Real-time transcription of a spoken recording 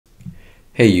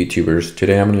Hey YouTubers,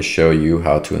 today I'm going to show you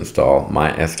how to install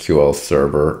MySQL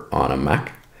Server on a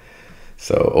Mac.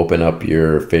 So open up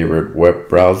your favorite web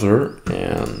browser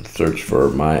and search for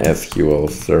MySQL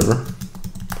Server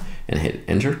and hit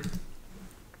enter.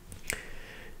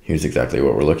 Here's exactly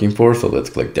what we're looking for, so let's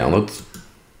click downloads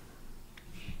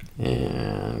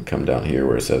and come down here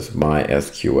where it says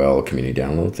MySQL Community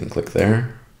Downloads and click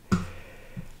there.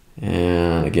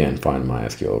 And again, find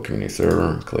MySQL Community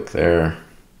Server, click there.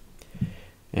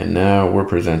 And now we're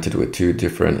presented with two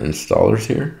different installers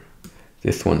here.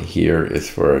 This one here is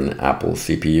for an Apple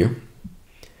CPU,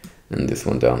 and this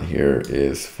one down here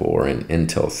is for an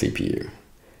Intel CPU.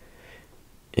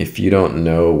 If you don't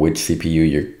know which CPU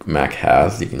your Mac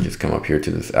has, you can just come up here to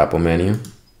this Apple menu,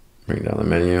 bring down the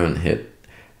menu and hit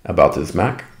About This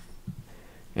Mac.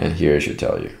 And here it should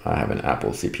tell you, I have an Apple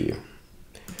CPU.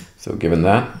 So given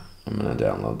that, I'm going to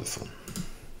download this one.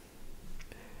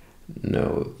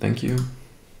 No, thank you.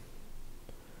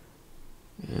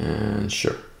 And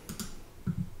sure.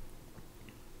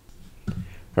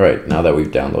 All right, now that we've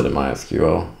downloaded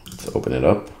MySQL, let's open it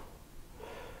up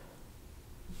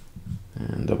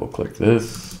and double click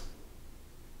this.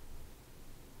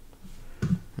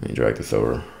 Let me drag this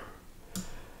over.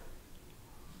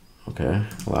 Okay,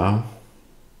 allow.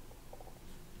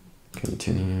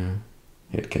 Continue.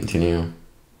 Hit continue.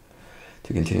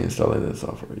 To continue installing the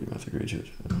software, you must agree to it.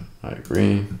 I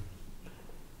agree.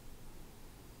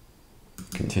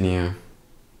 Continue.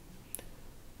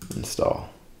 Install.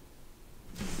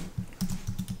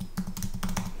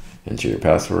 Enter your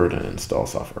password and install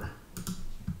software.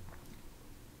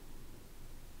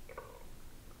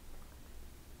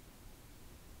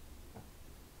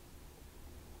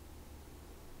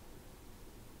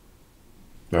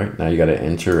 All right, now you got to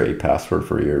enter a password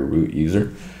for your root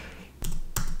user.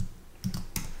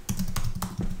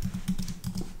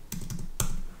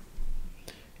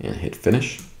 And hit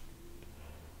finish.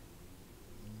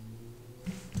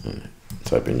 And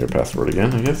type in your password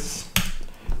again, I guess.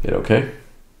 Hit OK.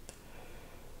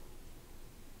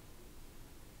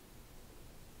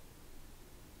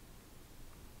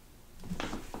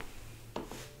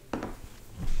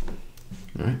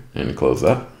 All right, and close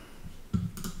that.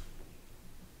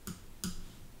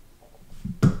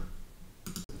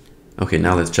 Okay,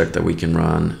 now let's check that we can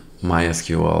run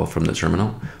MySQL from the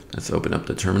terminal. Let's open up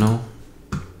the terminal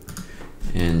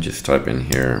and just type in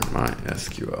here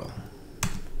MySQL.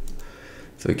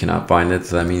 So we cannot find it,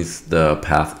 so that means the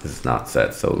path is not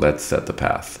set. So let's set the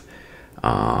path.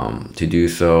 To do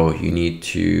so, you need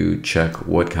to check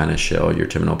what kind of shell your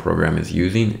terminal program is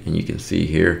using, and you can see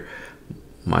here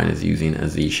mine is using a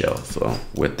Z shell. So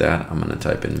with that, I'm going to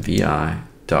type in vi.zs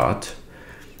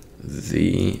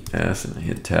and I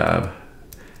hit tab,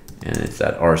 and it's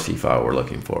that RC file we're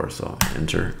looking for. So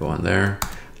enter, go in there.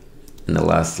 In the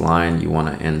last line, you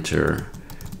want to enter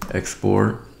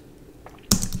export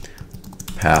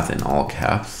path in all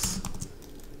caps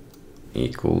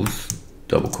equals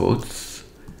double quotes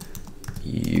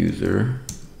user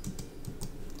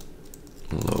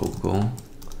local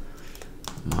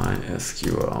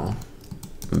MySQL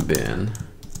bin,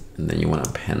 and then you want to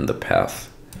append the path.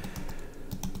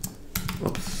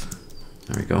 Whoops,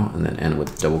 there we go, and then end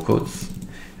with double quotes,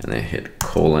 and then hit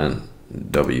colon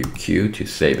WQ to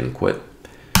save and quit.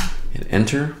 Hit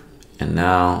enter, and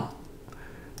now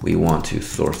we want to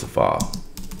source a file.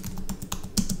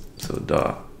 So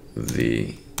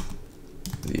 .vhrc,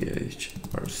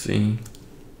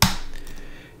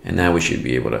 and now we should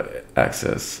be able to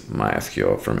access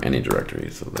MySQL from any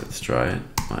directory. So let's try it,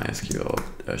 MySQL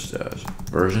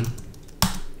version,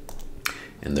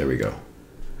 and there we go.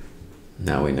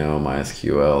 Now we know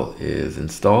MySQL is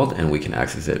installed and we can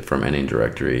access it from any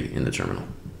directory in the terminal.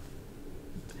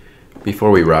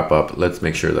 Before we wrap up, let's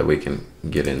make sure that we can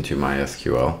get into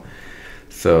MySQL.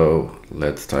 So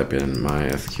let's type in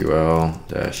MySQL-u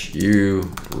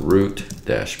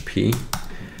root-p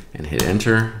and hit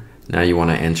enter. Now you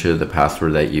want to enter the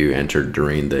password that you entered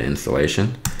during the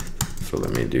installation. So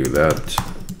let me do that.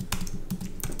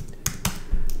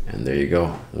 And there you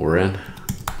go, we're in.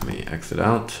 Let me exit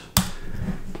out.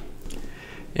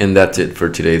 And that's it for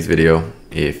today's video.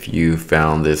 If you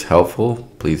found this helpful,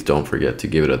 please don't forget to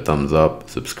give it a thumbs up,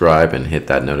 subscribe, and hit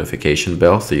that notification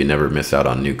bell so you never miss out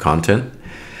on new content.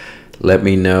 Let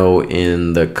me know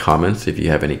in the comments if you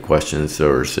have any questions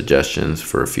or suggestions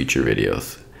for future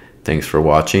videos. Thanks for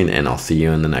watching, and I'll see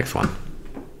you in the next one.